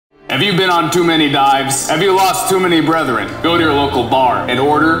Have you been on too many dives? Have you lost too many brethren? Go to your local bar and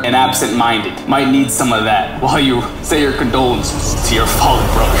order an Absinthe Minded. Might need some of that while you say your condolences to your fallen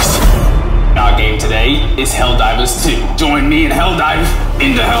brothers. Our game today is Helldivers 2. Join me in Helldive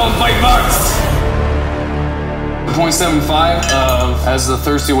into Hell and fight bugs. 0.75 of, as the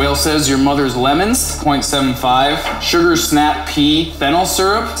Thirsty Whale says, your mother's lemons. 0.75 sugar snap pea fennel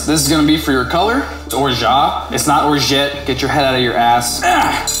syrup. This is gonna be for your color. It's Orgeat. It's not Orgeat. Get your head out of your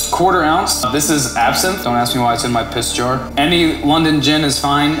ass. Quarter ounce. This is absinthe. Don't ask me why it's in my piss jar. Any London gin is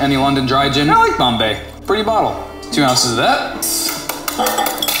fine. Any London dry gin. I like Bombay. Pretty bottle. 2 ounces of that.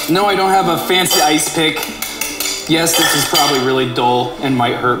 No, I don't have a fancy ice pick. Yes, this is probably really dull and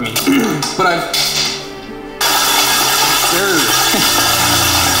might hurt me. But I've...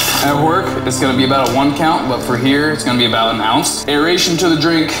 At work, it's gonna be about a 1 count, but for here, it's gonna be about an ounce. Aeration to the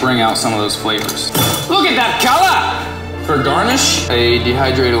drink, bring out some of those flavors. Look at that color! For garnish, a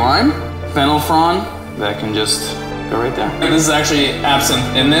dehydrated lime, Fennel Frond, that can just go right there. This is actually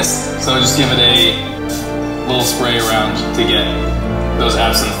absinthe in this, so just give it a little spray around to get those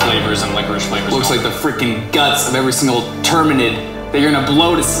absinthe flavors and licorice flavors. Looks like the freaking guts of every single terminid that you're gonna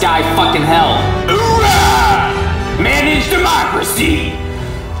blow to sky fucking hell. Hoorah! Manage democracy!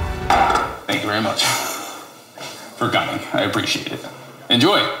 Thank you very much for coming. I appreciate it.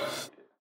 Enjoy.